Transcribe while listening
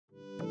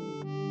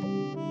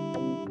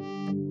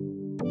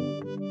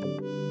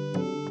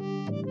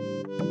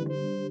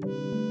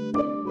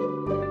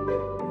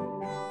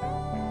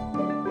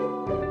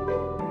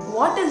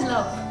is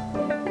love?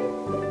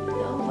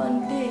 Love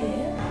ante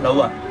love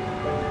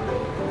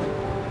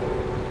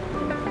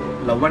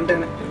love అంటే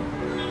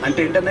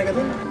ఏంటనే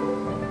కదా.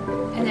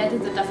 And that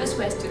is the toughest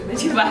question that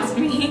you've asked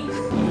me.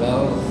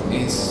 Love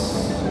is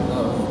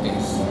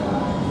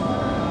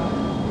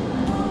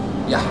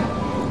yeah.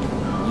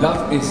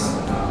 Love is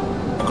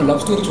ఒక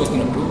love story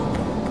చూస్తున్నప్పుడు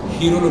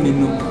హీరోలో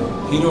నిన్ను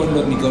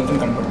హీరోలో నీ girl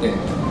friend కనపడితే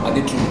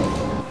అదే true love.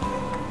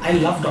 I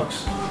love dogs.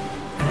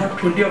 I have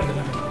 20 of them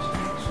at home.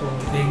 So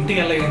they ఇంటికి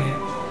వెళ్ళగానే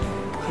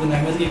నా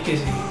మీదకి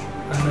ఎక్కేసి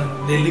and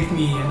they lick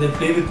me and they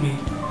play with me.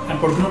 And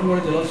పడుకున్నప్పుడు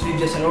కూడా they all sleep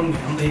just around me.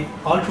 And they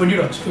all 20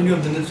 dogs, 20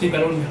 of them, they sleep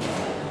around me.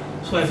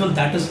 So I feel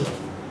that is love.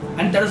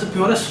 And that is the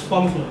purest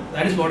form of love.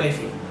 That is what I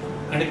feel.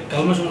 And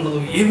కల్మషం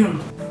ఉండదు, ఏమీ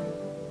ఉండదు.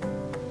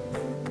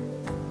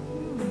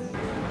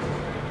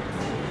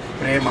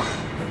 ప్రేమ.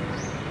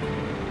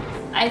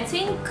 I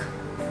think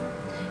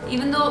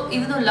even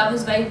though love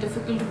is very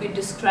difficult to be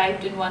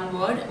described in one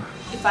word,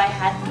 if I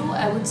had to,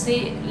 I would say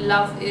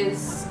love is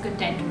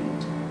contentment.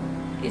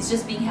 It's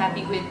just being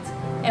happy with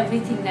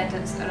everything that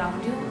is around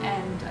you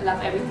and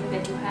love everything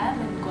that you have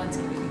and God's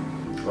everything.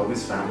 Love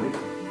is family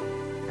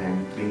and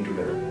being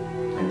together.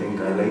 I think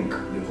I like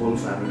the whole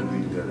family to be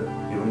together.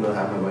 Even though I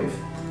have my wife,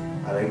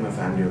 I like my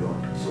family a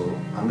lot. So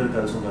andaru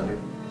kalsi undali,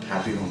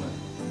 happy ga undali.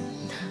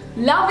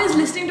 Love is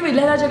listening to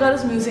Ilayaraja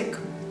garu's music.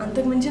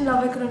 అంతకు మించిన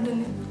love ఎక్కడ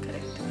ఉంటుంది?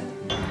 Correct.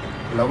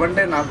 Love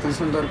అంటే నాకు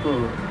తెలిసినంత వరకు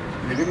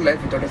living life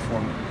without a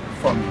phone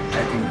for me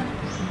I think.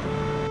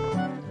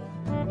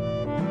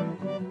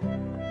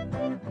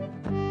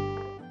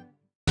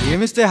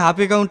 ఏమిస్తే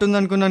హ్యాపీగా ఉంటుంది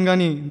అనుకున్నాను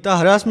కానీ ఇంత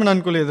harassment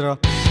అనుకోలేదురా.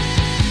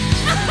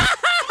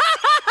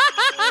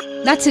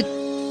 That's it.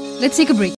 Let's take a break.